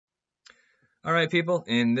All right, people,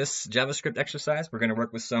 in this JavaScript exercise, we're going to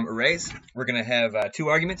work with some arrays. We're going to have two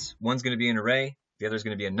arguments. One's going to be an array, the other is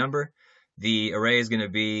going to be a number. The array is going to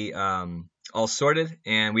be all sorted,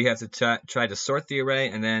 and we have to try to sort the array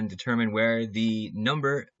and then determine where the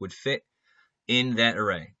number would fit in that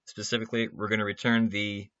array. Specifically, we're going to return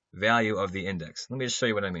the value of the index. Let me just show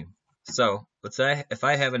you what I mean. So let's say if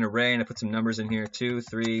I have an array and I put some numbers in here, 2,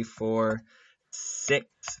 3, 4, 6,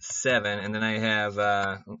 7, and then I have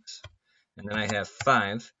and then I have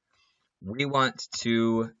 5. We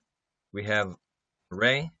have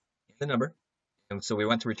array and the number, and so we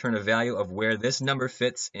want to return a value of where this number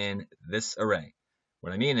fits in this array.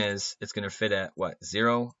 What I mean is it's going to fit at what?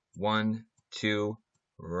 0, 1, 2,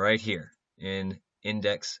 right here in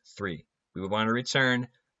index 3. We would want to return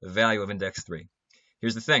the value of index 3.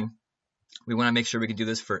 Here's the thing. We want to make sure we can do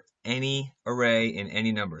this for any array in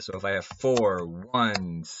any number. So if I have 4,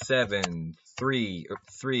 1, 7, 3,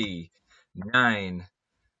 9,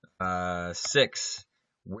 6,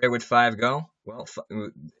 where would 5 go? Well,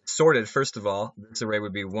 sorted, first of all, this array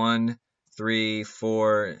would be 1, 3,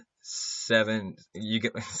 4, 7, you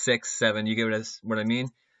get 6, 7, you get what I mean?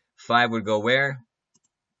 5 would go where?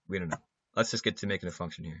 We don't know. Let's just get to making a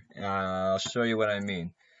function here. I'll show you what I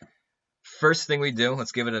mean. First thing we do,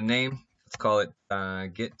 let's give it a name. Let's call it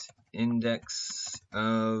get index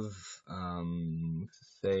of,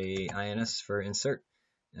 say, ins for insert.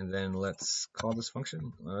 And then let's call this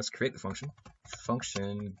function. Let's create the function.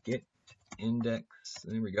 Function get index.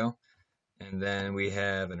 There we go. And then we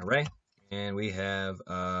have an array, and we have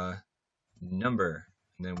a number,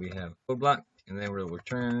 and then we have a code block, and then we'll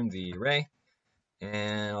return the array.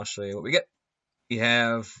 And I'll show you what we get. We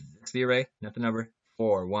have the array, not the number.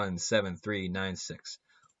 4, 1, 7, 3, 9, 6.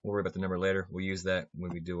 We'll worry about the number later. We'll use that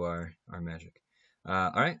when we do our magic.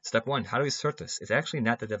 All right, step 1. How do we sort this? It's actually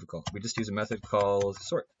not that difficult. We just use a method called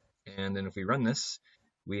sort. And then if we run this,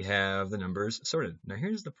 we have the numbers sorted. Now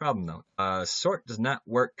here's the problem though. Sort does not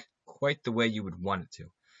work quite the way you would want it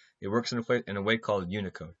to. It works in a way called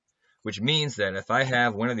Unicode, which means that if I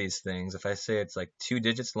have one of these things, if I say it's like 2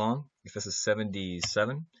 digits long, if this is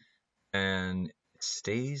 77, and it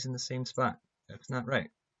stays in the same spot, that's not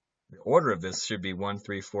right. The order of this should be 1,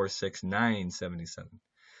 3, 4, 6, 9, 77.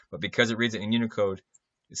 But because it reads it in Unicode,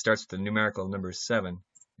 it starts with the numerical number 7,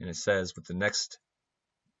 and it says what the next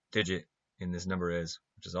digit in this number is,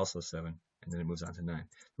 which is also 7, and then it moves on to 9. The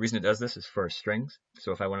reason it does this is for strings.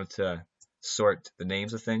 So if I wanted to sort the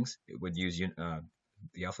names of things, it would use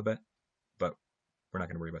the alphabet, but we're not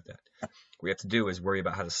going to worry about that. What we have to do is worry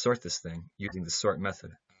about how to sort this thing using the sort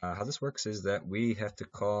method. How this works is that we have to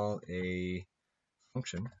call a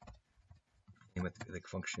function, name it the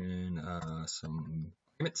function, some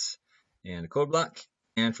arguments, and a code block.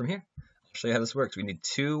 And from here, I'll show you how this works. We need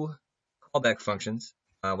 2 callback functions.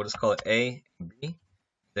 We'll just call it A and B.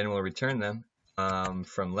 Then we'll return them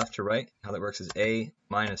from left to right. How that works is A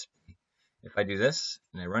minus B. If I do this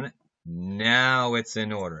and I run it, now it's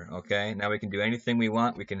in order. Okay, now we can do anything we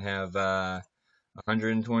want. We can have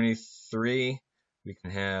 123. We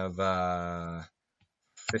can have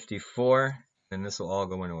 54. And this will all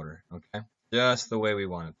go in order. Okay, just the way we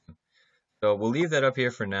want it to. So we'll leave that up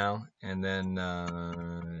here for now, and then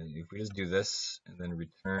if we just do this and then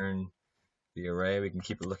return the array, we can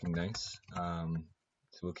keep it looking nice.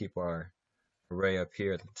 So we'll keep our array up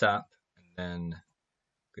here at the top, and then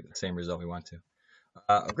get the same result we want to.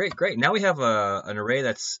 Great. Now we have an array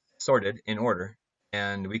that's sorted in order,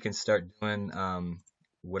 and we can start doing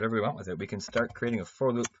whatever we want with it. We can start creating a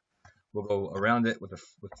for loop. We'll go around it with a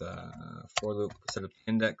for loop, set up the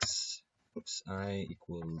index. Oops, I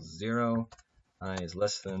equals 0. I is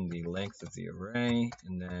less than the length of the array,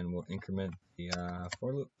 and then we'll increment the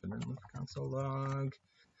for loop, and then with console log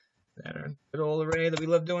that good old array that we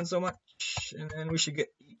love doing so much, and then we should get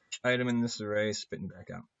each item in this array spitting back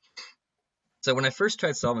out. So when I first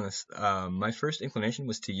tried solving this, my first inclination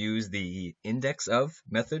was to use the index of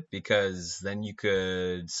method, because then you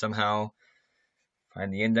could somehow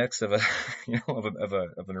find the index of a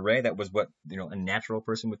of an array. That was what a natural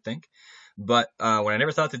person would think. But what I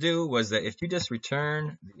never thought to do was that if you just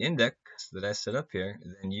return the index that I set up here,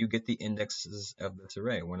 then you get the indexes of this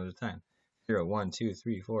array one at a time. 0, 1, 2,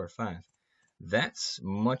 3, 4, 5. That's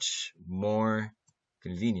much more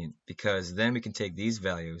convenient, because then we can take these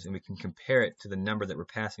values and we can compare it to the number that we're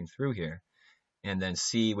passing through here, and then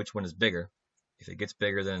see which one is bigger. If it gets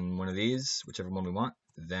bigger than one of these, whichever one we want,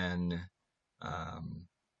 then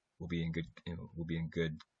we'll be in good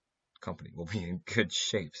company. We'll be in good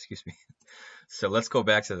shape. Excuse me. So let's go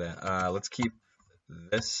back to that. Let's keep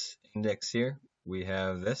this index here. We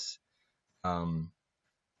have this, and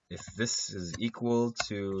if this is equal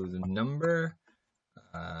to the number,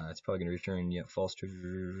 it's probably going to return false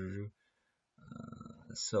true.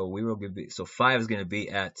 So we will give so 5 is going to be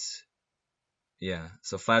at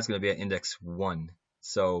so 5 is going to be at index 1.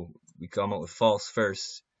 So we come up with false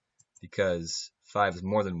first because 5 is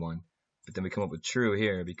more than 1, but then we come up with true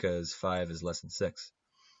here because 5 is less than 6.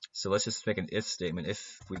 So let's just make an if statement.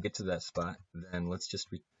 If we get to that spot, then let's just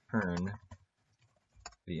return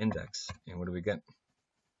the index. And what do we get?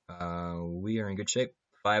 We are in good shape.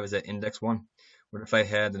 5 is at index 1. What if I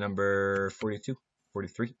had the number 43,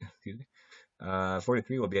 excuse me.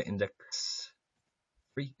 43 will be at index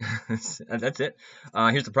 3. That's it.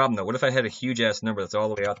 Here's the problem though. What if I had a huge ass number that's all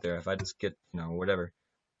the way out there? If I just get, whatever,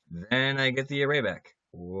 then I get the array back.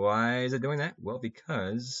 Why is it doing that? Well,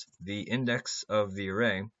 because the index of the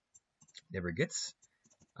array never gets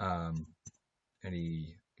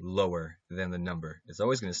any lower than the number. It's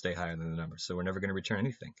always going to stay higher than the number. So we're never going to return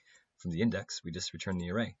anything from the index. We just return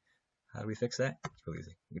the array. How do we fix that? It's really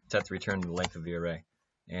easy. We just have to return the length of the array,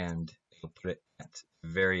 and it'll put it at the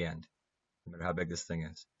very end, no matter how big this thing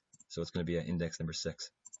is. So it's going to be at index number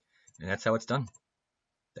 6. And that's how it's done.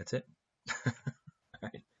 That's it. All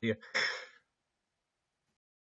right. See ya.